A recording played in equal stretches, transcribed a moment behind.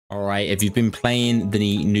All right, if you've been playing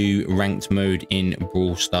the new ranked mode in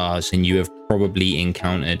Brawl Stars, then you have probably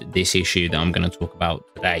encountered this issue that I'm going to talk about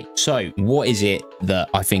today. So what is it that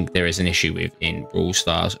I think there is an issue with in Brawl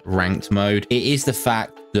Stars ranked mode? It is the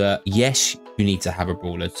fact that, yes, you need to have a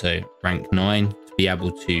brawler to rank 9 to be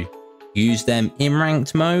able to use them in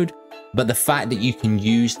ranked mode. But the fact that you can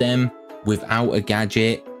use them without a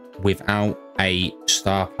gadget, without a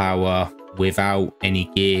star power, without any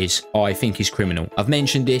gears, I think is criminal. I've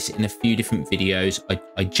mentioned this in a few different videos.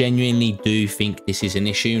 I genuinely do think this is an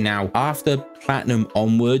issue. Now, after platinum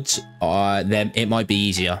onwards, then it might be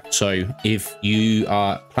easier. So if you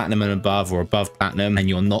are platinum and above or above platinum and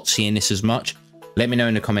you're not seeing this as much, let me know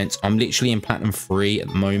in the comments. I'm literally in platinum 3 at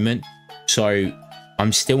the moment. So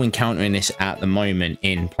I'm still encountering this at the moment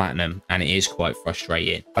in platinum, and it is quite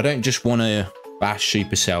frustrating. I don't just want to bash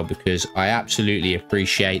Supercell because I absolutely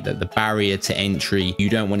appreciate that the barrier to entry, you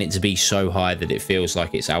don't want it to be so high that it feels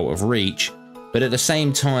like it's out of reach. But at the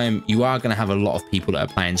same time, you are going to have a lot of people that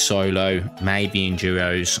are playing solo, maybe in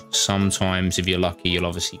duos. Sometimes, if you're lucky, you'll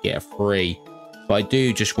obviously get a free. But I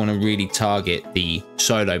do just want to really target the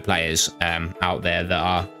solo players out there that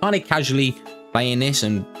are kind of casually playing this,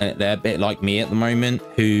 and they're a bit like me at the moment,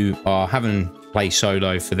 who are having play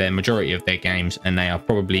solo for their majority of their games, and they are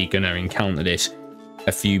probably going to encounter this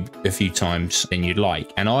a few times than you'd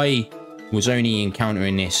like. And I was only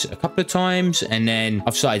encountering this a couple of times, and then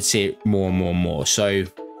I've started to see it more and more and more. So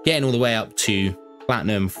getting all the way up to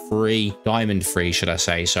platinum 3, diamond 3 should I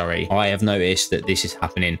say, sorry, I have noticed that this is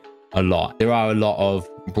happening a lot. There are a lot of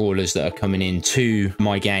brawlers that are coming into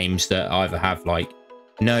my games that either have like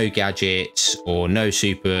no gadgets or no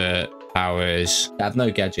super powers. They have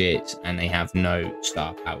no gadgets and they have no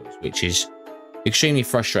star powers, which is extremely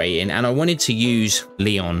frustrating. And I wanted to use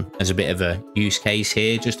Leon as a bit of a use case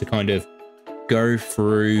here, just to kind of go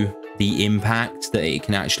through the impact that it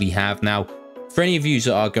can actually have. Now, for any of you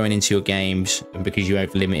that are going into your games and because you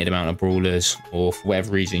have a limited amount of brawlers, or for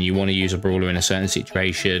whatever reason you want to use a brawler in a certain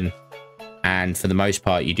situation, and for the most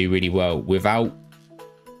part you do really well without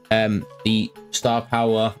the star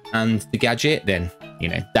power and the gadget, then you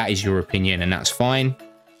know that is your opinion and that's fine.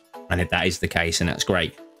 And if that is the case, and that's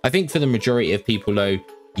great. I think for the majority of people though,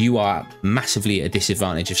 you are massively at a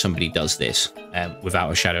disadvantage if somebody does this,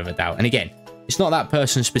 without a shadow of a doubt. And again, it's not that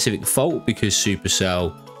person's specific fault because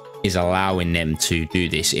Supercell is allowing them to do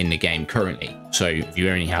this in the game currently. So if you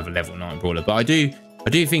only have a level 9 brawler, but I do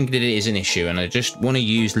think that it is an issue, and I just want to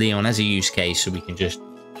use Leon as a use case so we can just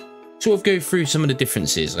sort of go through some of the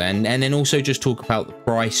differences, and then also just talk about the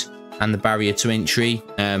price and the barrier to entry,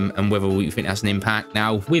 and whether we think that's an impact.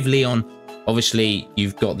 Now with Leon, obviously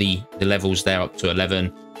you've got the levels there up to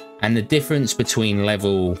 11, and the difference between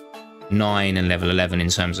level 9 and level 11 in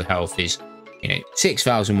terms of health is, you know,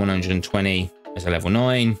 6,120 as a level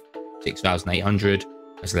 9, 6,800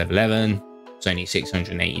 as a level 11. It's only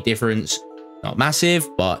 680 difference. Not massive,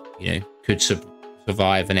 but you know, could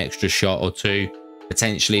survive an extra shot or two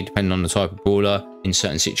potentially, depending on the type of brawler in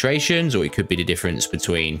certain situations, or it could be the difference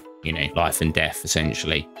between, you know, life and death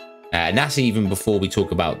essentially. And that's even before we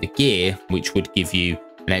talk about the gear, which would give you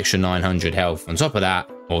an extra 900 health on top of that,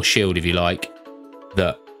 or shield if you like,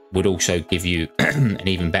 that would also give you an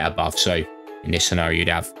even better buff. So in this scenario, you'd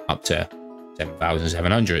have up to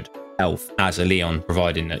 7,700 health as a Leon,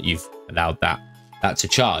 providing that you've allowed that to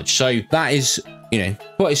charge. So that is, you know,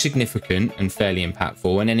 quite significant and fairly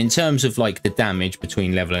impactful. And then in terms of like the damage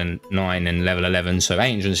between level 9 and level 11, so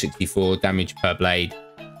 864 damage per blade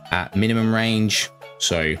at minimum range.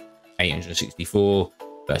 So 864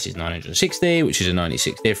 versus 960, which is a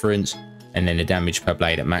 96 difference. And then the damage per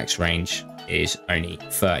blade at max range is only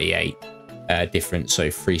 38 difference.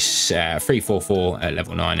 So 344 at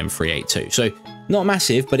level 9 and 382. So not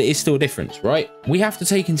massive, but it is still a difference, right? We have to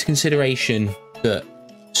take into consideration that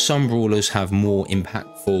some brawlers have more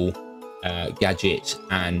impactful gadgets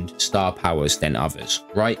and star powers than others,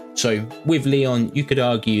 right? So with Leon, you could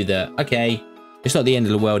argue that, okay, it's not the end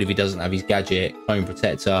of the world if he doesn't have his gadget, Clone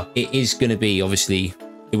Protector. It is going to be, obviously,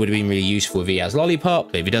 it would have been really useful if he has Lollipop,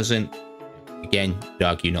 but if he doesn't, again, you could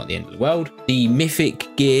argue not the end of the world. The mythic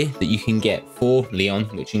gear that you can get for Leon,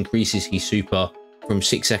 which increases his super from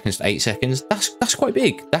 6 seconds to 8 seconds, that's quite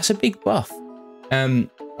big. That's a big buff.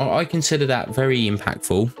 I consider that very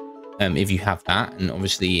impactful if you have that. And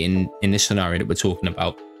obviously in this scenario that we're talking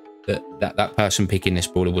about, that person picking this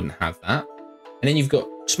brawler wouldn't have that. And then you've got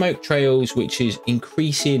smoke trails, which is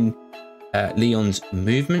increasing Leon's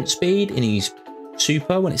movement speed in his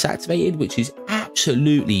super when it's activated, which is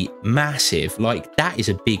absolutely massive. Like, that is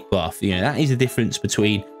a big buff. You know, that is the difference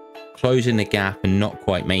between closing the gap and not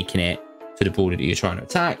quite making it to the brawler that you're trying to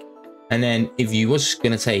attack, And then if you was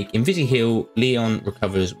going to take Invisi Heal, Leon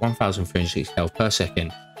recovers 1,360 health per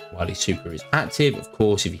second while his super is active. Of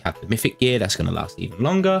course, if you have the mythic gear, that's going to last even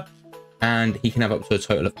longer. And he can have up to a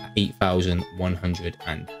total of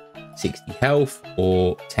 8,160 health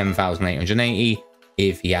or 10,880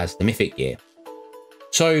 if he has the mythic gear.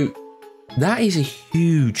 So that is a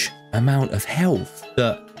huge amount of health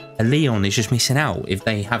that a Leon is just missing out if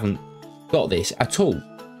they haven't got this at all.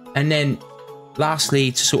 And then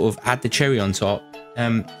lastly, to sort of add the cherry on top,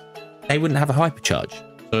 they wouldn't have a hypercharge.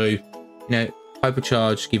 So, you know,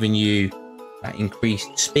 hypercharge giving you that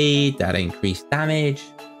increased speed, that increased damage,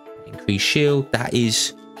 increased shield, that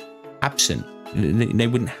is absent. They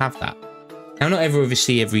wouldn't have that. Now, not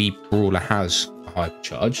obviously every brawler has a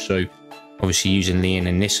hypercharge, so obviously using Leon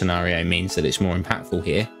in this scenario means that it's more impactful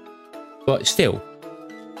here. But still,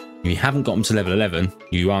 if you haven't got them to level 11,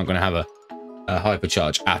 you aren't going to have a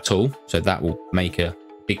hypercharge at all, so that will make a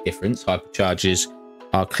big difference. Hypercharges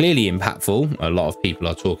are clearly impactful. A lot of people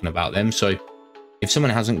are talking about them. So if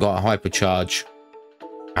someone hasn't got a hypercharge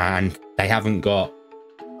and they haven't got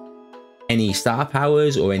any star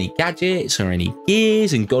powers or any gadgets or any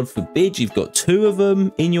gears, and God forbid you've got 2 of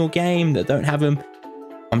them in your game that don't have them,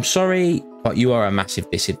 I'm sorry, but you are a massive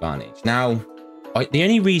disadvantage. Now, the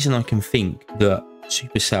only reason I can think that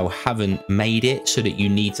Supercell haven't made it so that you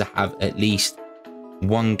need to have at least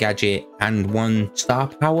 1 gadget and 1 star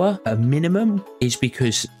power a minimum is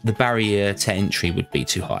because the barrier to entry would be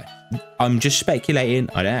too high. I'm just speculating.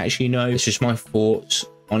 I don't actually know. It's just my thoughts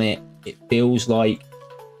on it. It feels like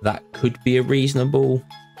that could be a reasonable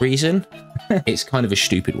reason. It's kind of a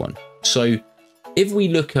stupid one. So if we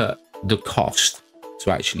look at the cost to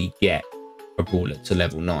actually get a brawler to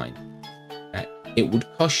level 9, it would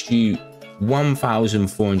cost you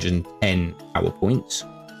 1,410 power points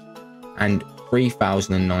and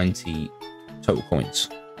 3,090 total points.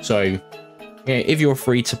 So, you know, if you're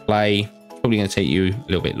free to play, it's probably going to take you a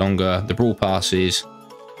little bit longer. The brawl passes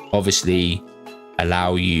obviously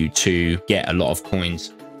allow you to get a lot of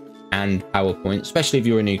coins and power points, especially if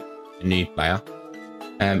you're a new player.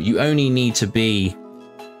 You only need to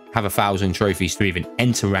have 1,000 trophies to even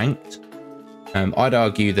enter ranked. I'd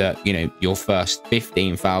argue that, you know, your first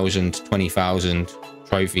 15,000 to 20,000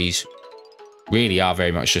 trophies really are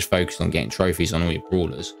very much just focused on getting trophies on all your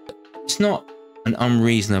brawlers. It's not an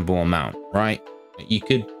unreasonable amount, right? You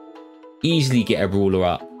could easily get a brawler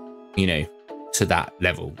up, you know, to that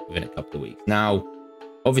level within a couple of weeks. Now,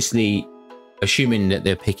 obviously, assuming that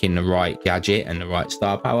they're picking the right gadget and the right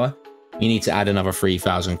star power, you need to add another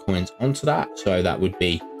 3,000 coins onto that. So that would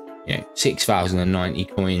be, you know, 6,090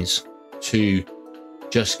 coins to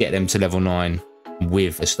just get them to level 9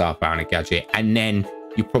 with a star power and a gadget. And then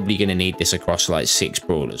you're probably going to need this across like 6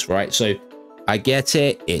 brawlers, right? So I get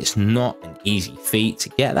it. It's not an easy feat to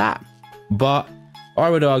get that. But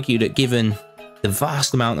I would argue that given the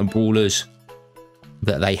vast amount of brawlers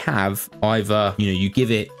that they have, either, you know, you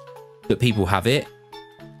give it that people have it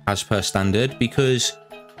as per standard, because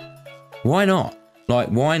why not? Like,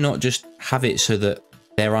 why not just have it so that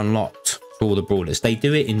they're unlocked for all the brawlers? They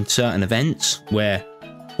do it in certain events where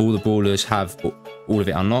all the brawlers have all of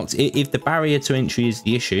it unlocked. If the barrier to entry is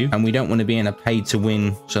the issue and we don't want to be in a paid to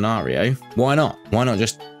win scenario, why not? Why not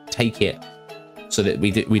just take it so that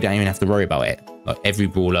we don't even have to worry about it? Like, every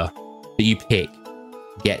brawler that you pick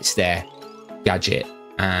gets their gadget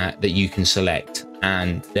that you can select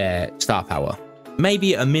and their star power.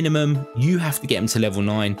 Maybe at a minimum, you have to get them to level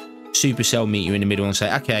 9. Supercell meet you in the middle and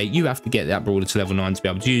say, okay, you have to get that brawler to level 9 to be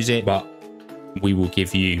able to use it, but we will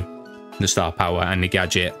give you the star power and the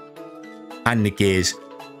gadget and the gears,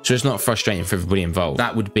 so it's not frustrating for everybody involved.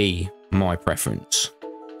 That would be my preference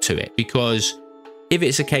to it, because if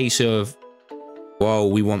it's a case of,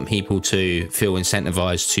 well, we want people to feel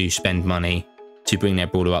incentivized to spend money to bring their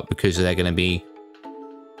brawler up because they're going to be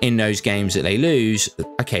in those games that they lose,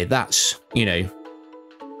 okay, that's, you know,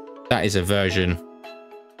 that is a version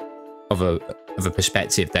of a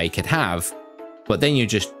perspective they could have. But then you're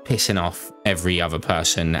just pissing off every other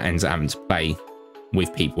person that ends up having to play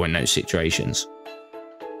with people in those situations.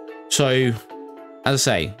 So, as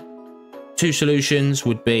I say, 2 solutions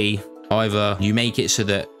would be either you make it so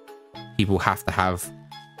that people have to have,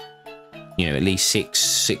 you know, at least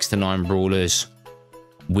 6 to 9 brawlers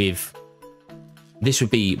with, this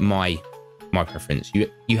would be my preference.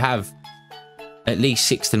 You have at least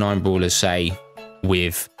 6 to 9 brawlers, say,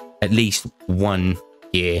 with at least 1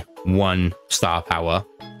 gear, 1 star power.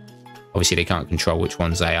 Obviously, they can't control which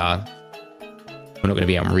ones they are. We're not going to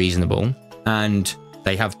be unreasonable. And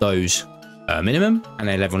they have those minimum, and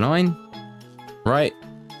they're level 9, right?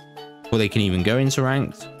 Or they can even go into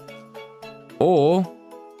ranked. Or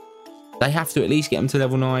they have to at least get them to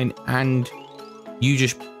level 9, and you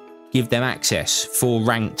just give them access for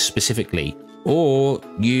ranked specifically, or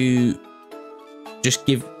you just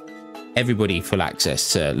give everybody full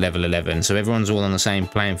access to level 11, so everyone's all on the same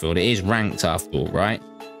playing field. It is ranked after all, right?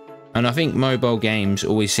 And I think mobile games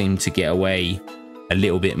always seem to get away a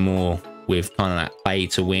little bit more with kind of that play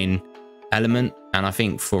to win element, and I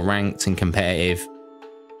think for ranked and competitive,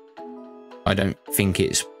 I don't think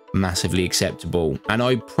it's massively acceptable. And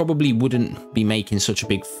I probably wouldn't be making such a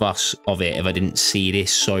big fuss of it if I didn't see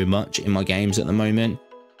this so much in my games at the moment.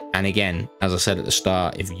 And again, as I said at the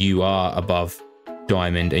start, if you are above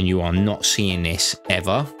diamond and you are not seeing this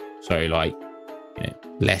ever, so like, you know,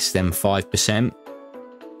 less than 5%,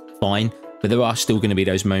 fine. But there are still going to be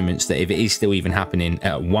those moments that if it is still even happening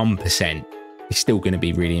at 1%, it's still going to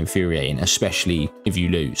be really infuriating, especially if you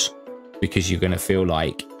lose, because you're going to feel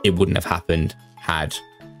like it wouldn't have happened had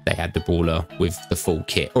they had the brawler with the full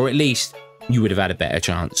kit, or at least you would have had a better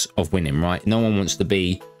chance of winning, right? No one wants to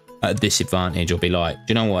be at a disadvantage or be like,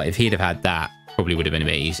 do you know what, if he'd have had that, probably would have been a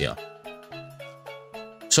bit easier.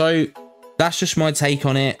 So that's just my take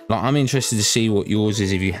on it. Like, I'm interested to see what yours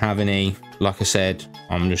is if you have any. Like I said,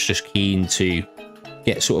 I'm just keen to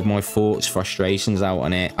get sort of my thoughts, frustrations out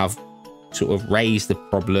on it. I've sort of raised the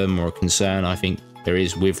problem or a concern I think there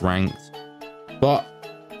is with ranked, but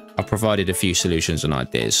I've provided a few solutions and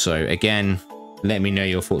ideas. So again, let me know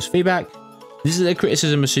your thoughts, feedback. This is a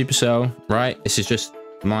criticism of Supercell, right? This is just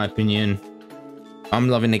my opinion. I'm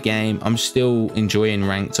loving the game. I'm still enjoying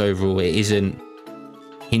ranked overall. It isn't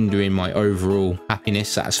hindering my overall happiness,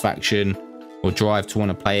 satisfaction, or drive to want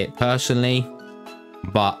to play it personally,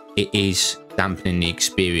 but it is dampening the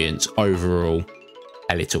experience overall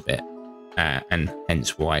a little bit, and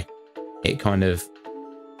hence why it kind of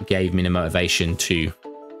gave me the motivation to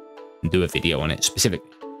do a video on it specifically.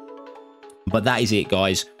 But that is it,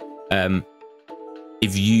 guys.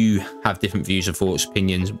 If you have different views and thoughts,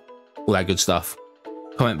 opinions, all that good stuff,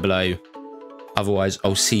 comment below. Otherwise,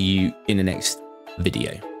 I'll see you in the next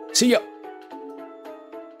video. See ya.